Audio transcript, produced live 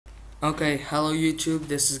Okay, hello YouTube,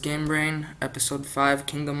 this is GameBrain, episode 5,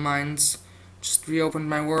 Kingdom Mines. Just reopened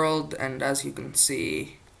my world, and as you can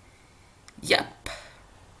see, yep.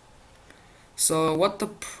 So what the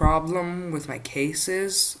problem with my case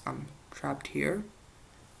is, I'm trapped here.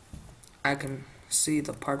 I can see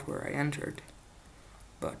the part where I entered,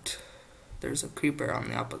 but there's a creeper on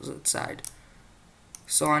the opposite side.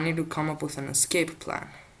 So I need to come up with an escape plan.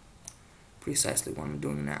 Precisely what I'm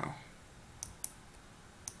doing now.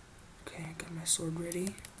 Okay, I got my sword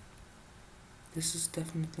ready. This is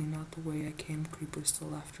definitely not the way I came. Creeper's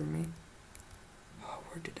still after me. Oh,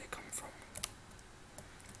 where did I come from?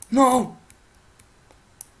 No!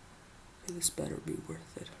 This better be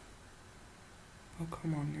worth it. Oh,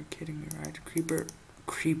 come on, you're kidding me, right?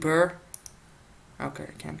 Creeper? Okay,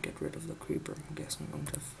 I can't get rid of the creeper. I guess I'm going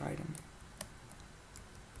to fight him.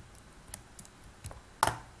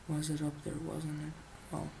 Was it up there, wasn't it?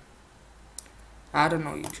 Well, I don't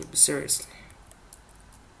know, YouTube, seriously.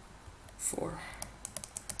 4.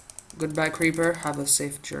 Goodbye, creeper. Have a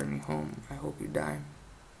safe journey home. I hope you die.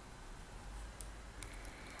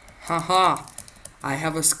 Haha! I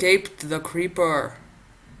have escaped the creeper.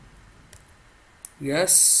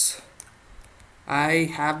 Yes,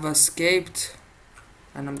 I have escaped.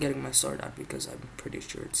 And I'm getting my sword out because I'm pretty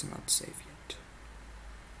sure it's not safe yet.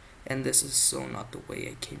 And this is so not the way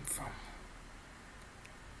I came from.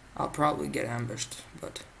 I'll probably get ambushed,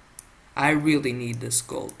 but I really need this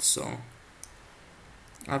gold, so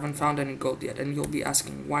I haven't found any gold yet. And you'll be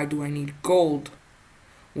asking, why do I need gold?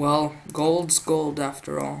 Well, gold's gold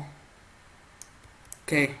after all.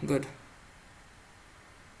 Okay, good.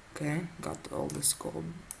 Okay, got all this gold.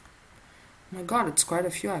 Oh my god, it's quite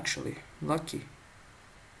a few actually. Lucky.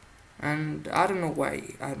 And I don't know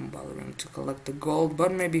why I'm bothering to collect the gold,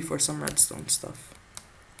 but maybe for some redstone stuff.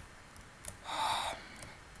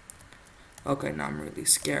 Okay, now I'm really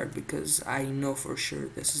scared because I know for sure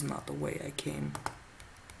this is not the way I came.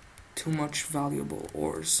 Too much valuable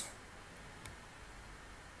ores.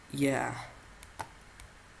 Yeah.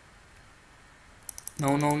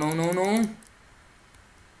 No, no, no, no, no.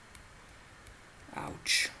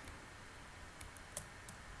 Ouch.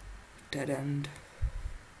 Dead end.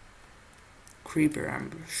 Creeper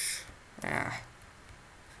ambush. Yeah.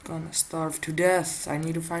 Gonna starve to death. I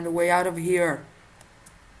need to find a way out of here.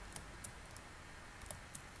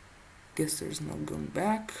 Guess there's no going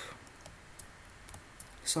back.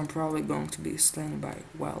 So I'm probably going to be slain by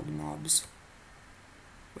wild mobs.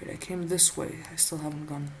 Wait, I came this way. I still haven't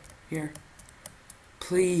gone here.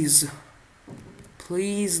 Please.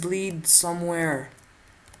 Please lead somewhere.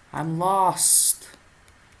 I'm lost.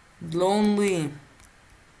 Lonely.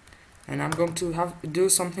 And I'm going to have to do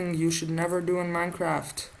something you should never do in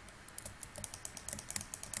Minecraft.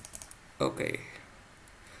 Okay.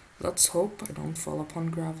 Let's hope I don't fall upon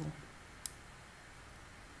gravel.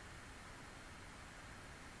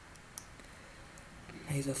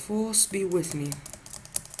 May the force be with me.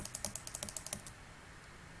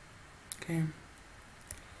 Okay.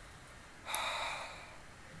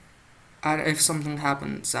 If something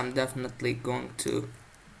happens, I'm definitely going to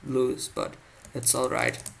lose, but it's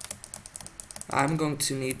alright. I'm going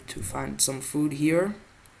to need to find some food here,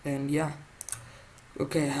 and yeah.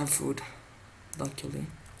 Okay, I have food, luckily.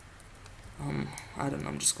 I don't know,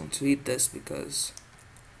 I'm just going to eat this because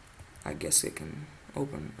I guess I can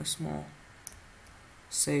open a small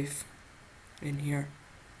safe in here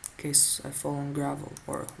in case I fall on gravel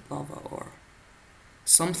or lava or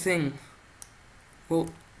something will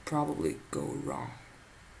probably go wrong.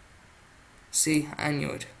 See, I knew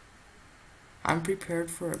it. I'm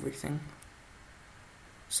prepared for everything.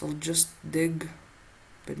 So I'll just dig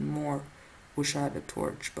a bit more. Wish I had a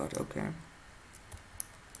torch, but okay.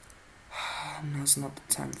 Now's not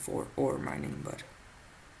the time for ore mining, but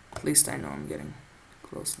at least I know I'm getting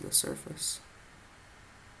close to the surface.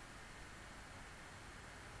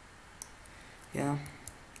 Yeah.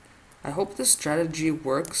 I hope this strategy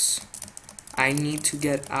works. I need to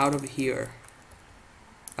get out of here.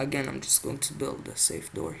 Again, I'm just going to build a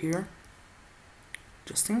safe door here.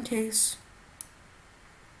 Just in case.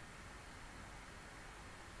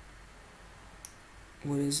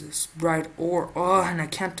 What is this? Bright ore. Oh, and I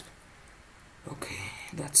can't. Okay,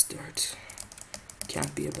 that's dirt.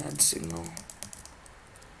 Can't be a bad signal.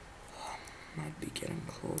 Might be getting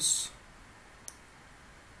close.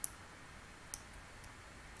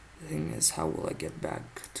 The thing is, how will I get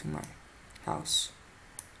back to my house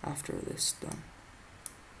after this is done?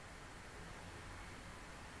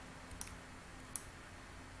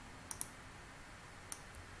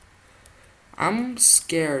 I'm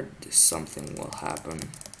scared something will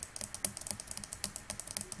happen.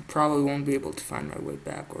 Probably won't be able to find my way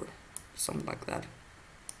back, or something like that.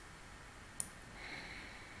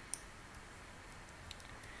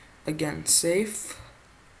 Again, safe.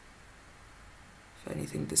 If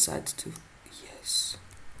anything decides to... Yes.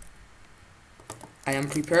 I am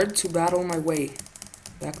prepared to battle my way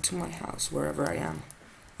back to my house, wherever I am.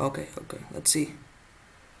 Okay, let's see.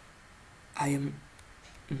 I am...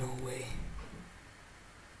 No way.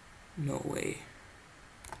 No way.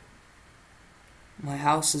 My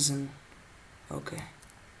house is in... Okay.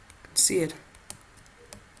 I can see it.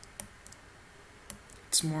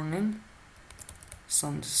 It's morning.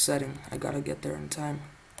 Sun's setting. I gotta get there in time.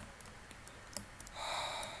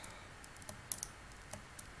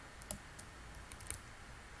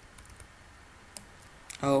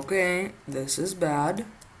 Okay, this is bad.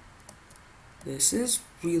 This is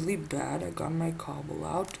really bad. I got my cobble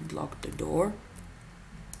out to block the door.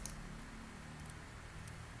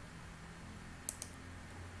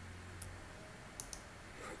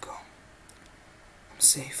 Here we go. I'm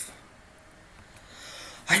safe.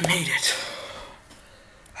 I made it.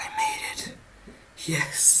 I made it.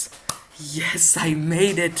 Yes. Yes, I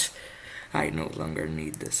made it. I no longer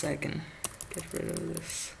need this. I can get rid of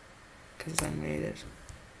this because I made it.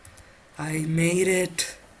 I made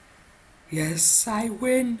it. Yes, I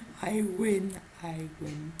win. I win. I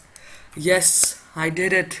win. Yes, I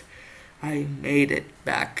did it. I made it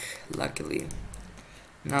back, luckily.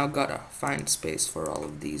 Now gotta find space for all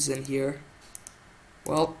of these in here.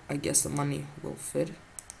 Well, I guess the money will fit.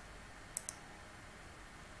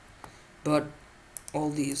 But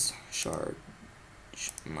all these shards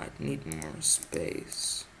might need more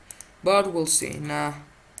space. But we'll see. Nah,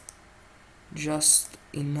 just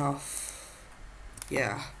enough.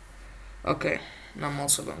 Yeah. Okay. Now I'm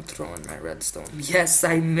also going to throw in my redstone. Yes,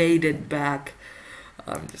 I made it back.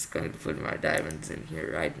 I'm just going to put my diamonds in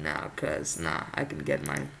here right now, cause nah, I can get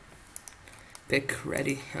my pick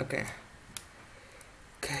ready. Okay.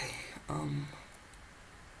 Okay. Going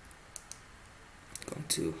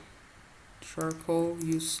to charcoal,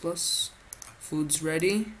 useless. Food's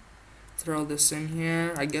ready. Throw this in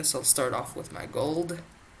here. I guess I'll start off with my gold.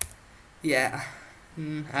 Yeah,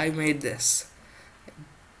 I made this.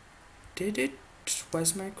 Did it?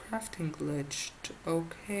 Why's my crafting glitched?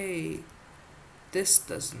 Okay. This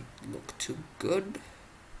doesn't look too good.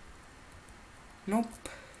 Nope,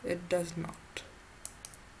 it does not.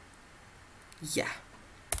 Yeah.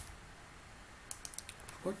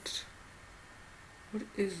 What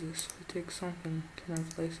is this? I take something. Can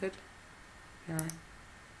I place it? Yeah.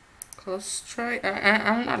 Let's try.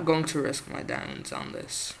 I'm not going to risk my diamonds on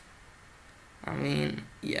this. I mean,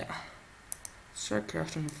 yeah. Start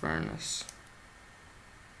crafting a furnace.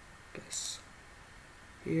 Guess.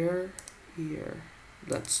 Here.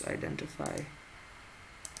 Let's identify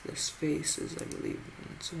the spaces, I believe.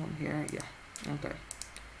 It's one here. Yeah. Okay.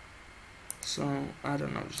 So, I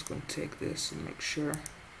don't know. I'm just going to take this and make sure it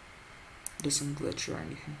doesn't glitch or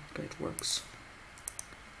anything. Okay, it works.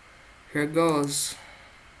 Here goes.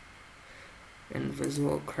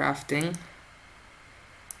 Invisible crafting.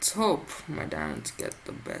 Let's hope my diamonds get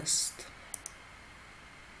the best.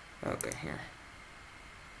 Okay, here.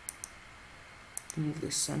 Move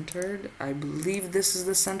this centered. I believe this is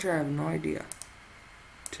the center. I have no idea.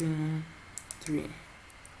 2, 3.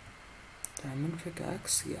 Diamond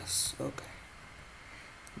pickaxe. Yes. Okay.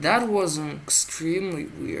 That was extremely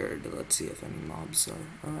weird. Let's see if any mobs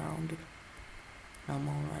are around. I'm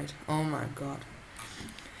alright. Oh my god.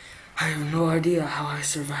 I have no idea how I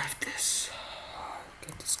survived this.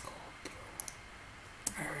 Get this gold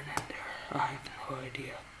through. Iron ender. I have no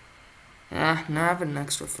idea. Now I have an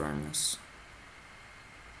extra furnace.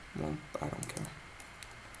 Well, I don't care.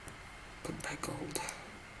 Put back gold.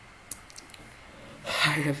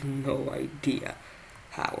 I have no idea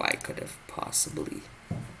how I could have possibly.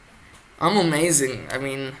 I'm amazing. I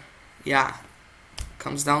mean, yeah.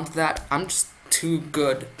 Comes down to that. I'm just too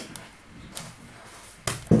good.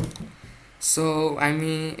 So, I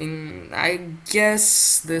mean, I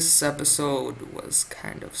guess this episode was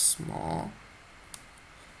kind of small.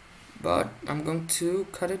 But I'm going to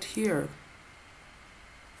cut it here.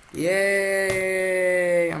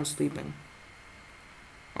 Yay! I'm sleeping.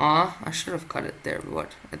 Aw, I should have cut it there,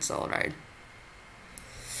 but it's alright.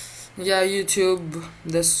 Yeah, YouTube,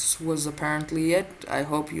 this was apparently it. I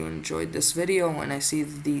hope you enjoyed this video. When I see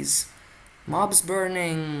these mobs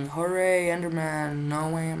burning, hooray, Enderman, no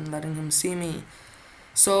way I'm letting him see me.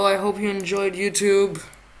 So I hope you enjoyed, YouTube.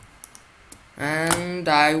 And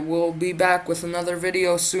I will be back with another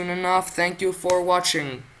video soon enough. Thank you for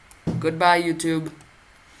watching. Goodbye, YouTube.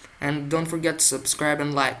 And don't forget to subscribe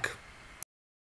and like.